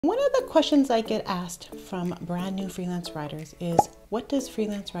One of the questions I get asked from brand new freelance writers is, what does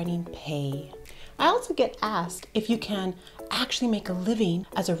freelance writing pay? I also get asked if you can actually make a living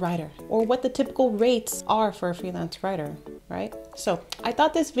as a writer, or what the typical rates are for a freelance writer, right? So I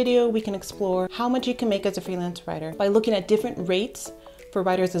thought this video we can explore how much you can make as a freelance writer by looking at different rates for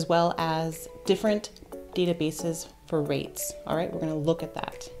writers as well as different databases for rates. All right, we're gonna look at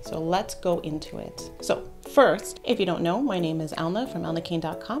that. So let's go into it. So first, if you don't know, my name is Alna from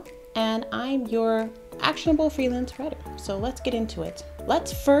alnakane.com, and I'm your actionable freelance writer. So let's get into it.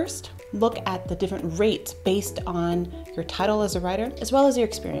 Let's first look at the different rates based on your title as a writer, as well as your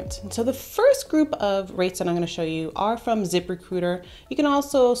experience. And so the first group of rates that I'm gonna show you are from ZipRecruiter. You can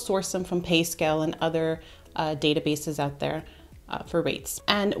also source them from PayScale and other databases out there for rates.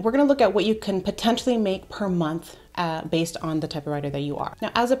 And we're gonna look at what you can potentially make per month based on the type of writer that you are.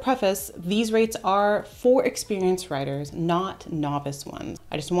 Now, as a preface, these rates are for experienced writers, not novice ones.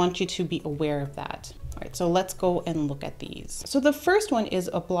 I just want you to be aware of that. All right, so let's go and look at these. So the first one is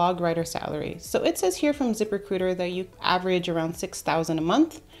a blog writer salary. So it says here from ZipRecruiter that you average around $6,000 a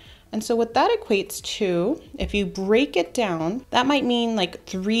month. And so what that equates to, if you break it down, that might mean like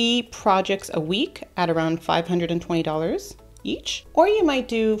 3 projects a week at around $520 each, or you might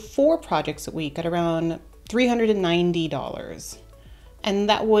do 4 projects a week at around $390. And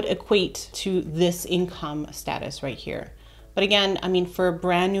that would equate to this income status right here. But again, I mean, for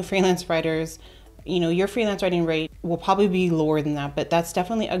brand new freelance writers, you know, your freelance writing rate will probably be lower than that, but that's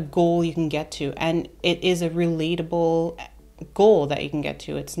definitely a goal you can get to. And it is a relatable goal that you can get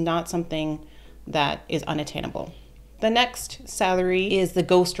to. It's not something that is unattainable. The next salary is the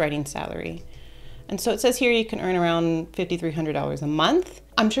ghostwriting salary. And so it says here you can earn around $5,300 a month.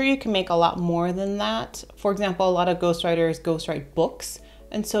 I'm sure you can make a lot more than that. For example, a lot of ghostwriters ghostwrite books.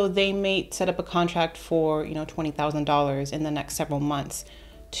 And so they may set up a contract for, you know, $20,000 in the next several months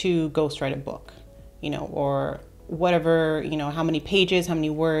to ghostwrite a book, you know, or whatever, you know, how many pages, how many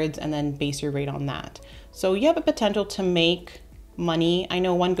words, and then base your rate on that. So you have a potential to make money. I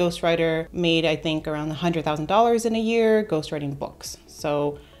know one ghostwriter made, I think, around $100,000 in a year ghostwriting books.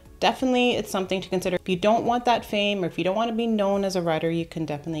 So definitely it's something to consider. If you don't want that fame, or if you don't want to be known as a writer, you can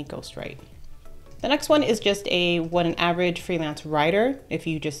definitely ghostwrite. The next one is just what an average freelance writer, if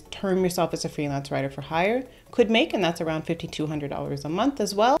you just term yourself as a freelance writer for hire, could make, and that's around $5,200 a month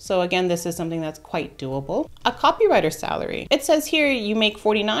as well. So again, this is something that's quite doable. A copywriter salary. It says here you make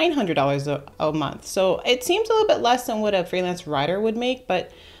 $4,900 a month. So it seems a little bit less than what a freelance writer would make,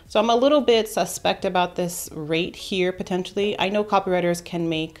 but so I'm a little bit suspect about this rate here potentially. I know copywriters can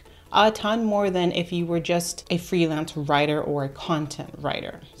make a ton more than if you were just a freelance writer or a content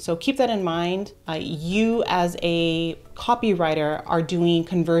writer. So keep that in mind. You as a copywriter are doing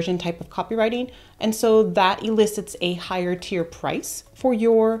conversion type of copywriting. And so that elicits a higher tier price for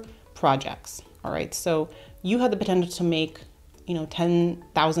your projects. All right, so you have the potential to make, you know,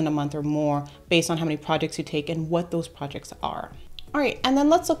 $10,000 a month or more based on how many projects you take and what those projects are. All right, and then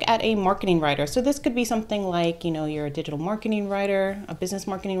let's look at a marketing writer. So this could be something like, you know, you're a digital marketing writer, a business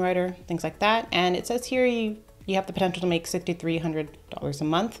marketing writer, things like that. And it says here you have the potential to make $6,300 a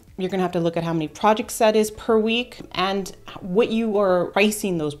month. You're gonna have to look at how many projects that is per week and what you are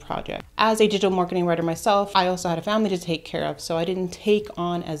pricing those projects. As a digital marketing writer myself, I also had a family to take care of, so I didn't take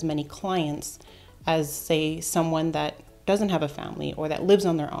on as many clients as, say, someone that doesn't have a family or that lives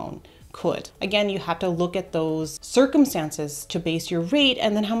on their own could. Again, you have to look at those circumstances to base your rate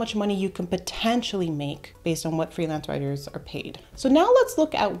and then how much money you can potentially make based on what freelance writers are paid. So now let's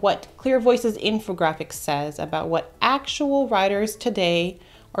look at what Clear Voice's infographic says about what actual writers today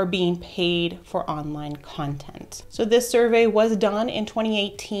are being paid for online content. So this survey was done in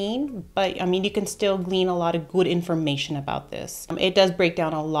 2018, but I mean, you can still glean a lot of good information about this. It does break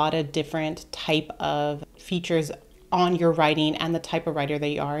down a lot of different type of features on your writing and the type of writer that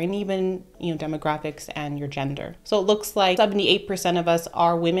you are, and even, you know, demographics and your gender. So it looks like 78% of us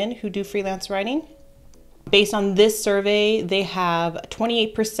are women who do freelance writing. Based on this survey, they have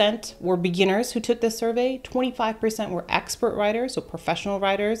 28% were beginners who took this survey, 25% were expert writers, so professional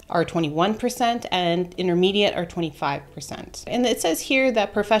writers are 21%, and intermediate are 25%. And it says here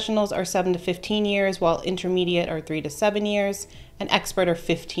that professionals are 7 to 15 years, while intermediate are 3 to 7 years, and expert are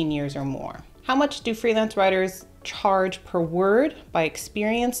 15 years or more. How much do freelance writers charge per word by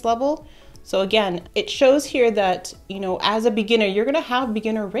experience level? So again, it shows here that, you know, as a beginner, you're gonna have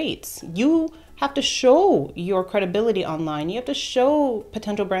beginner rates. You have to show your credibility online. You have to show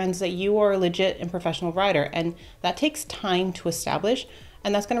potential brands that you are a legit and professional writer, and that takes time to establish.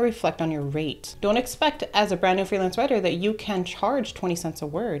 and that's going to reflect on your rate. Don't expect as a brand new freelance writer that you can charge 20 cents a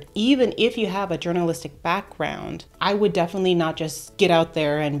word. Even if you have a journalistic background, I would definitely not just get out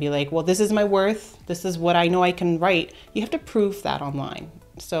there and be like, well, this is my worth. This is what I know I can write. You have to prove that online.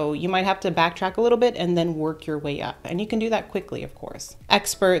 So you might have to backtrack a little bit and then work your way up. And you can do that quickly, of course.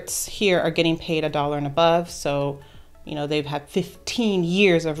 Experts here are getting paid $1 and above. So, you know, they've had 15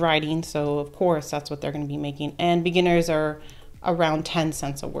 years of writing. So of course, that's what they're going to be making. And beginners are around 10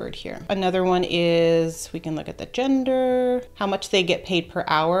 cents a word here. Another one is, we can look at the gender, how much they get paid per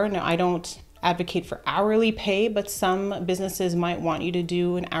hour. Now, I don't advocate for hourly pay, but some businesses might want you to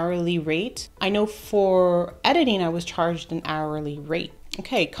do an hourly rate. I know for editing, I was charged an hourly rate.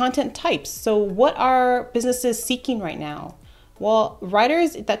 Okay, content types. So what are businesses seeking right now? Well,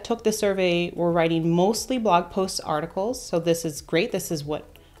 writers that took the survey were writing mostly blog posts, articles. So this is great. This is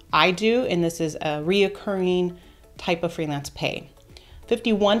what I do, and this is a reoccurring type of freelance pay.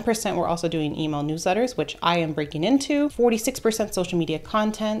 51% were also doing email newsletters, which I am breaking into. 46% social media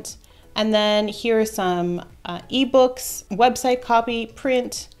content. And then here are some ebooks, website copy,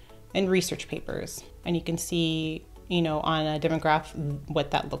 print, and research papers. And you can see, you know, on a different graph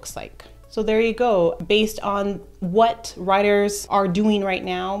what that looks like. So there you go. Based on what writers are doing right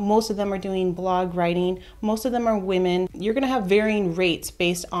now, most of them are doing blog writing. Most of them are women. You're gonna have varying rates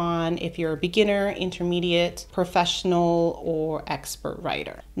based on if you're a beginner, intermediate, professional, or expert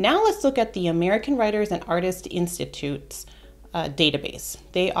writer. Now let's look at the American Writers and Artists Institute's database.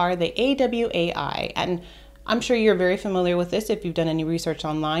 They are the AWAI, and I'm sure you're very familiar with this if you've done any research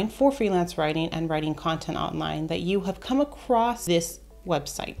online for freelance writing and writing content online, that you have come across this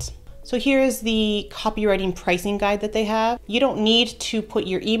website. So here's the copywriting pricing guide that they have. You don't need to put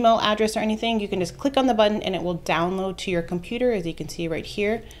your email address or anything. You can just click on the button and it will download to your computer, as you can see right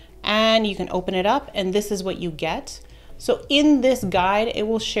here, and you can open it up and this is what you get. So in this guide, it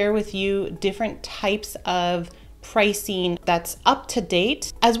will share with you different types of pricing that's up to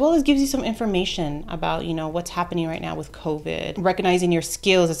date, as well as gives you some information about, you know, what's happening right now with COVID, recognizing your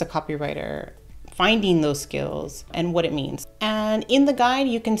skills as a copywriter, finding those skills and what it means. And in the guide,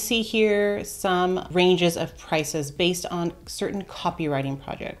 you can see here some ranges of prices based on certain copywriting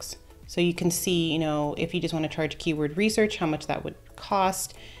projects. So you can see, you know, if you just want to charge keyword research, how much that would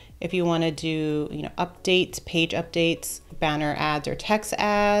cost. If you want to do, you know, updates, page updates, banner ads or text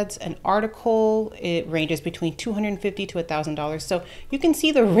ads, an article, it ranges between $250 to $1,000. So you can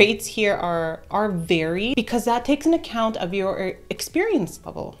see the rates here are varied because that takes an account of your experience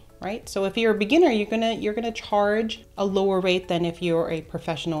level, right? So if you're a beginner, you're gonna charge a lower rate than if you're a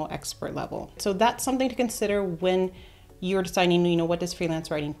professional expert level. So that's something to consider when you're deciding, you know, what does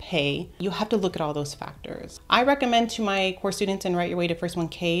freelance writing pay? You have to look at all those factors. I recommend to my course students in Write Your Way to First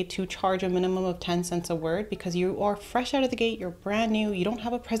 1K to charge a minimum of 10 cents a word because you are fresh out of the gate, you're brand new, you don't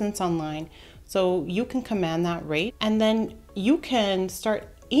have a presence online. So you can command that rate and then you can start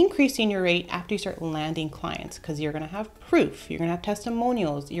increasing your rate after you start landing clients because you're gonna have proof, you're gonna have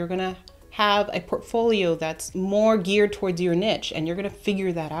testimonials, you're gonna have a portfolio that's more geared towards your niche and you're gonna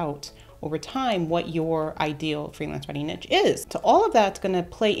figure that out over time what your ideal freelance writing niche is. So all of that's gonna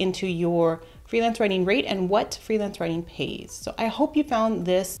play into your freelance writing rate and what freelance writing pays. So I hope you found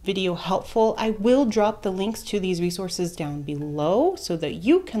this video helpful. I will drop the links to these resources down below so that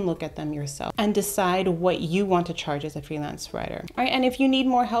you can look at them yourself and decide what you want to charge as a freelance writer. All right, and if you need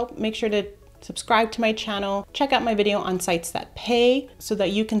more help, make sure to subscribe to my channel, check out my video on sites that pay so that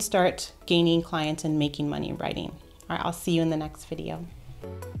you can start gaining clients and making money writing. All right, I'll see you in the next video.